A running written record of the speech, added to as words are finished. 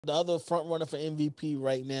the other front runner for MVP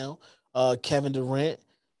right now, Kevin Durant.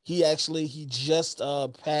 He just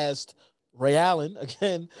passed Ray Allen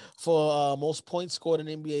again for most points scored in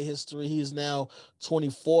NBA history. He is now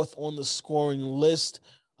 24th on the scoring list.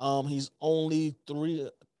 He's only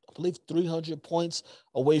I believe 300 points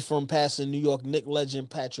away from passing New York Knicks legend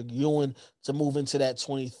Patrick Ewing to move into that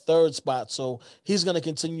 23rd spot. So he's going to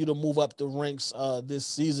continue to move up the ranks this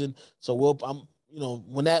season. So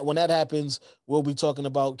when that happens, we'll be talking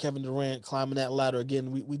about Kevin Durant climbing that ladder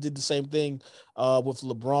again. We did the same thing with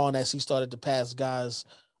LeBron as he started to pass guys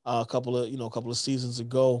a couple of seasons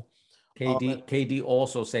ago. KD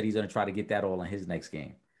also said he's going to try to get that all in his next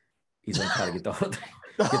game. He's going to try to get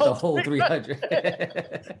get the whole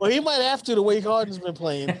 300. Well, he might have to the way Harden's been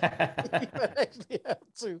playing. He might actually have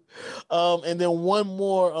to. And then one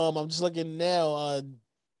more. I'm just looking now.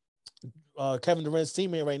 Kevin Durant's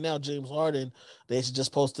teammate right now, James Harden, they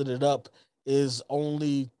just posted it up, is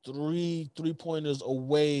only three-pointers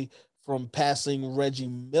away from passing Reggie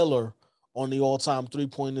Miller on the all-time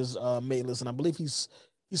three-pointers made list. And I believe he's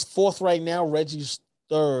fourth right now. Reggie's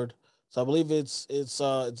third. So I believe it's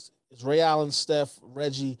Ray Allen, Steph,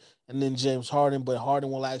 Reggie, and then James Harden. But Harden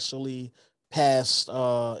will actually pass.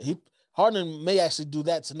 Harden may actually do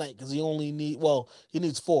that tonight because he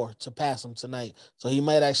needs four to pass him tonight. So he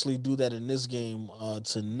might actually do that in this game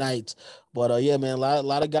tonight. But yeah, man, a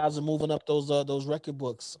lot of guys are moving up those record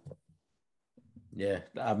books. Yeah,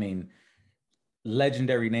 I mean,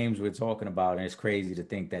 legendary names we're talking about, and it's crazy to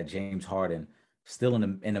think that James Harden, still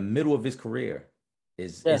in the middle of his career,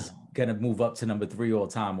 is gonna move up to number 3 all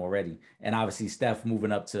time already, and obviously Steph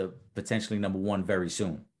moving up to potentially number 1 very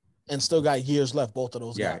soon, and still got years left. Both of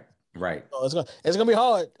those guys. Right. So it's gonna be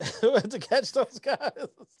hard to catch those guys.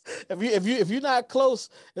 If you're not close,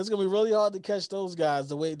 it's gonna be really hard to catch those guys.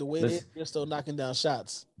 The way they're still knocking down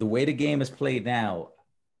shots. The way the game is played now,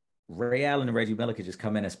 Ray Allen and Reggie Miller could just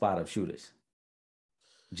come in and spot up shooters.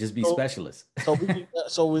 Just be specialists.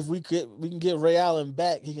 So if we can get Ray Allen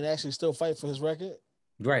back, he can actually still fight for his record.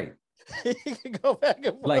 Right. He can go back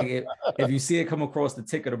and like if you see it come across the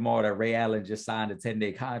ticker tomorrow that Ray Allen just signed a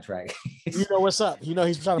 10-day contract, you know what's up. You know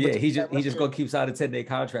he's trying to. Yeah, he just gonna keep signing 10-day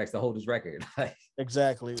contracts to hold his record.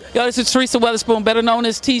 Exactly. Yo, this is Teresa Weatherspoon, better known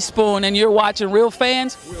as Teaspoon, and you're watching Real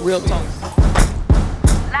Fans, Real Talk.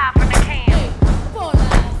 Live from the can.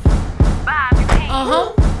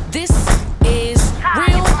 This is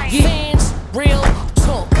Real Fans, Real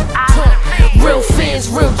Talk. Real fans,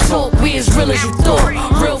 real talk. We as real as you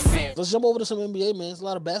thought. Real fans. Let's jump over to some NBA, man. There's a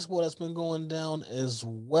lot of basketball that's been going down as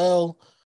well.